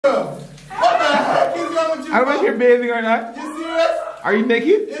What the heck is wrong with you? I don't know if you're bathing or not. You serious? Are you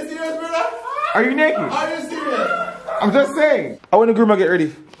naked? You serious, brother? Are you naked? Are you serious? I'm just saying. I want to groom and get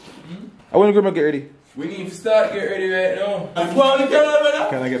ready. I want to groom and get ready. We need to start get ready right now.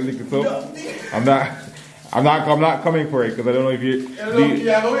 Can I get a lick of soap? I'm not coming for it because I don't know if you. I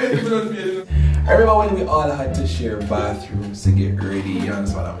remember when we all had to share bathrooms to get ready, you know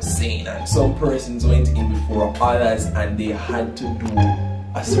what I'm saying? And some persons went in before others and they had to do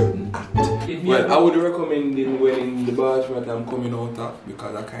a certain act. Well, I would recommend it when in the bathroom that I'm coming out of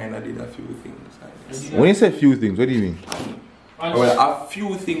because I kind of did a few things. When you say few things, what do you mean? Well, a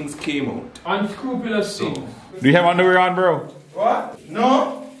few things came out. Unscrupulous things. Do you have underwear on, bro? What?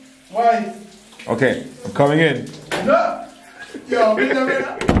 No? Why? Okay, I'm coming in. No. Yo,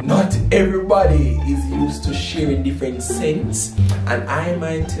 Not everybody is used to sharing different scents, and I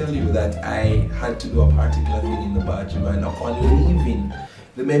might tell you that I had to do a particular thing in the bathroom, and upon leaving,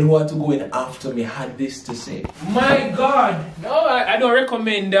 the men who had to go in after me had this to say. My God! No, I don't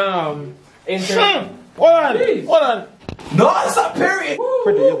recommend entering. Hold on, hold on. No, it's a period.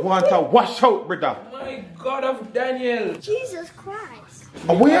 Brother, you want to wash out, brother. My God of Daniel. Jesus Christ.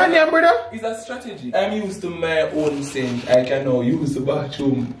 Where are you, brother? It's a strategy. I'm used to my own scent. I can now use the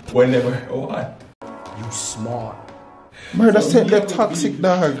bathroom whenever I want. You smart. Brother, that's that toxic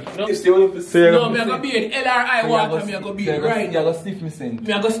dog. No, it's the only no, I'm going to be an LRI water. I'm going to be it right. You're going to sniff me scent. I'm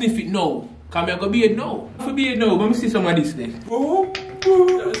going to sniff it now. Because I'm going to be it now. For be it now, let me see some of this thing.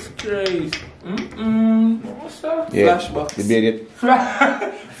 That's crazy. What's that? Yeah. Flashbacks. You beat it.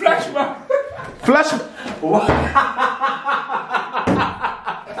 Flashback. Flashback.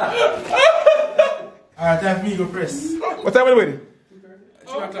 Alright, time for me to go press. What time are we waiting?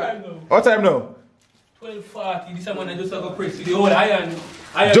 What time now? 12:40. This one I just have a press to the whole iron.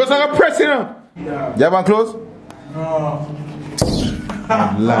 Just like a press, you know? Yeah. You have one close? No.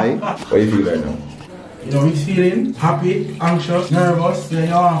 Lie. What do you feel right now? You know, he's feeling happy, anxious, nervous. You know,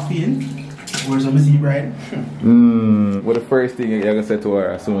 you are feeling. Where's the missy bride? What the first thing you're going to say to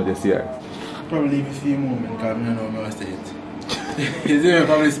her as soon as you see her? Probably if you see a moment, because I don't know how to say it. He's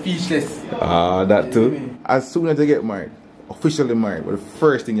probably speechless. That too. As soon as you get married, officially married, what the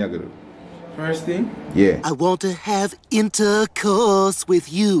first thing you're going to do? First thing? Yeah. I want to have intercourse with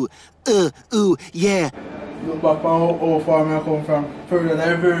you. Ooh, yeah. Look back on how far I come from. Further than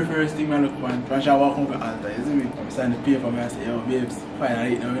the very first thing I look for. Once I walk over the altar, you see me? I sign the paper and I say, yo, babes,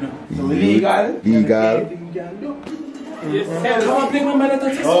 finally now, you know. So legal. Legal. Anything you can do. Yes,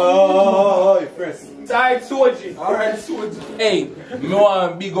 Oh, first. Alright, Soji. Alright, Soji. Hey, I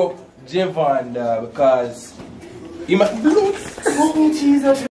want to big up Jevaughn because he might Oh,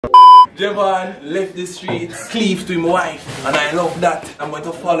 Jesus. Jevaughn left the streets, cleave to his wife, and I love that. I'm going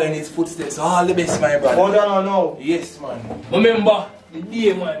to follow in his footsteps. All the best, my brother. Hold on, no. Yes, man. Remember the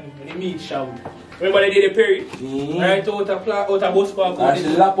day, man, when the meat shout. Remember they did the period? Right out of bus park. I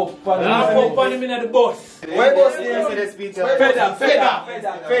should lap up on him in the bus. Where was the answer to the speech? Feather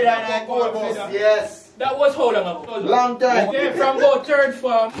and gold bus, yes. That was how long ago? Long time. Yeah, from about third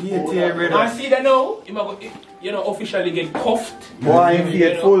farm. Yeah, brother. And see that now, he might go, officially get cuffed. Boy, I'm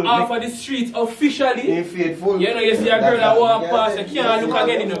faithful. Off of the streets, officially. I'm faithful. You know, you see a girl that walk past, you can't look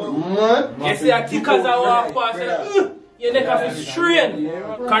again in the room. You see a tickers that walk past, your neck off is strained.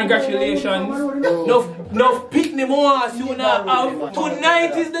 Congratulations. No picnic more as you now have.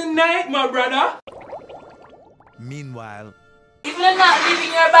 Tonight is the night, my brother. Meanwhile, if you're not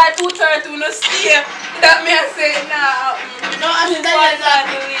leaving here by 2:30, no stay. That may I say now. No, I mean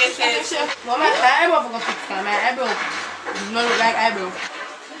that's the latest. No, my eyebrow for fix my eyebrow. No look like eyebrow.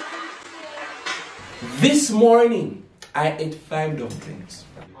 This morning, I ate 5 dumplings.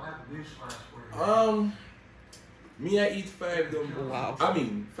 Me I eat 5 dumplings. Wow. I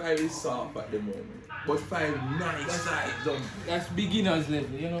mean, 5 is soft at the moment, but 5 nice size dumplings. That's beginner's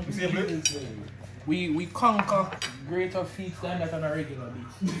level, you know. We conquer greater feats than that on a regular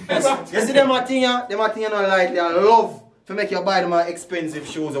basis. You see them a thing, them a thing you know like they love to make you buy them expensive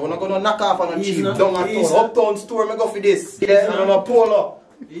shoes. We're not gonna knock off on a cheap down at town. Uptown store, me go for this. Yeah, I'm a polo.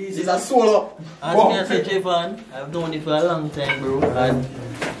 This is a solo. As I said, Jevaughn, I've known it for a long time, bro. And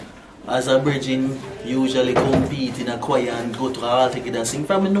as a virgin, usually compete in a choir and go to all together sing.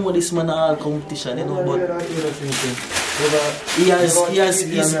 From me know this man all competition, you know, but he has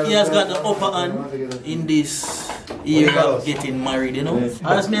got the upper hand in this year of getting married, you know.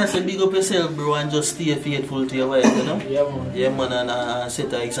 As me I say, big up yourself, bro, and just stay faithful to your wife, you know. Yeah, man, and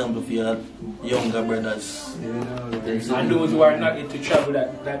set an example for your younger brothers. And those who are not into travel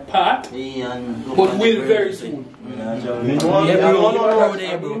that path, yeah, and but will very soon.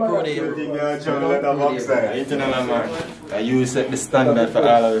 You set the standard for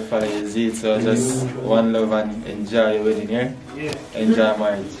all of the families, so just one love and enjoy your wedding, yeah? Enjoy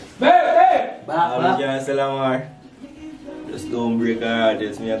marriage. I can't sell more. Just don't break our heart,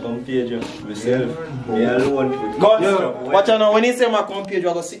 it's me I come page you. Myself, me alone. Watch out now, when you say my come page,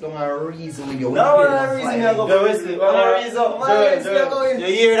 you go sit down and reason with your no, reason me I go you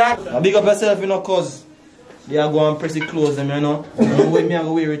hear that? Big up yourself, you know, cause they are going pretty close them, you know. When me I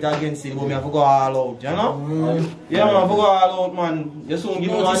go wear it against it, but me I go all out, you know? Yeah, man, I go all out, man. You soon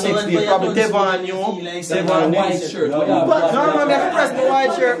give me one next day, probably Jevaughn, you know. Jevaughn white shirt. No, man, I press the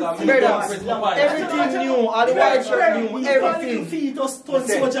white shirt. Everything new, all the white shirt new, everything. Fetus, turn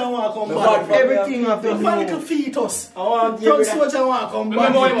soldier want come back. Everything of it new. Fetus. Turn soldier want come back.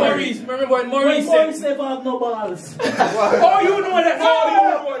 Remember when Maurice never have no balls. Oh, you know that. Oh, you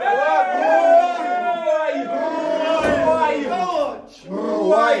know that.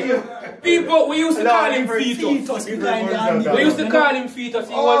 Why? People, we used to call him fetus. We used to call him fetus.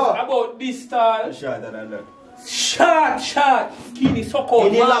 He was about this tall. Short, skinny, so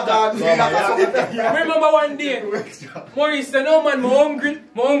cold. Remember one day, Maurice said, no man, I'm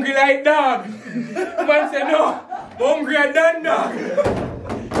hungry like dog. Man said, no, I'm hungry than dog.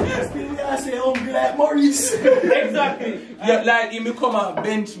 I say hungry like Maurice. Exactly. Yeah, like him become a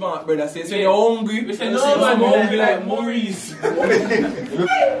benchmark, brother. Say, so you're hungry. We say, no man, I'm hungry like Maurice.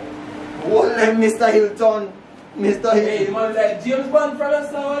 What like Mr. Hilton? Mr. Hilton. Hey, man, like James Bond from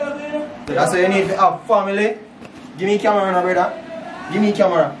us now, whatever, you know? That's why you need to have family. Give me camera now, brother. Give me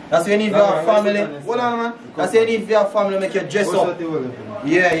camera. That's why you need to have family. Hold on, man. That's why you need to have family make you dress up.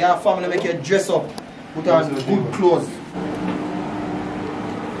 Yeah, you have family make you dress up. Put on good clothes.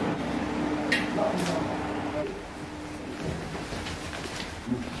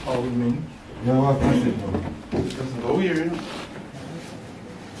 Oh, man. Yeah, what is it now? Go here.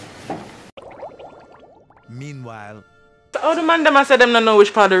 Meanwhile, all the man them I said them don't know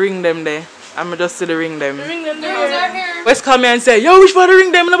which part to ring them there. I'ma just see the ring them. The rings are here. West come here and say, yo, which part to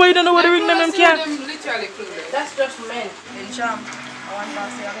ring them? Nobody don't know what to ring them can't. Literally clueless. That's just men. In Cham, I want to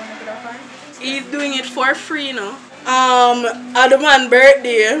say I'm gonna get a fine. He's doing it for free, you know. At the man's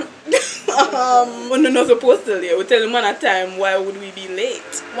birthday, when we're not supposed to leave, we tell the man a time, why would we be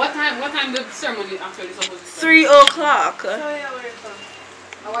late? What time the ceremony actually supposed to start? 3 o'clock. So yeah, where is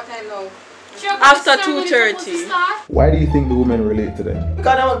it? And what time now? After 2:30. Why do you think the women relate to them?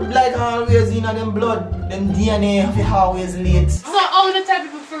 Because them like always in them blood, them DNA have always late. So how many time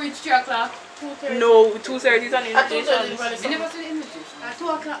people for reach 3 o'clock? 2:30. No, 2:30 is an invitation. You never see the invitation? At 2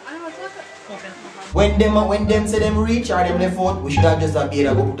 o'clock. I never saw that. Okay. When them say them reach or them left out, we should have just be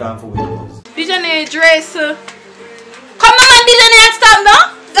able to go put on food. Dijonay dress. Come on, man, Dijonay, stop now.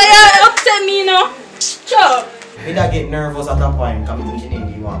 They upset me now. Chop. Me da get nervous at a point, come to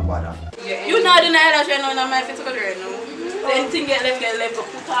Dijonay, you want bother. You know the night that you're not my physical right now. Then thing get left,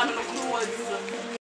 put on the clothes.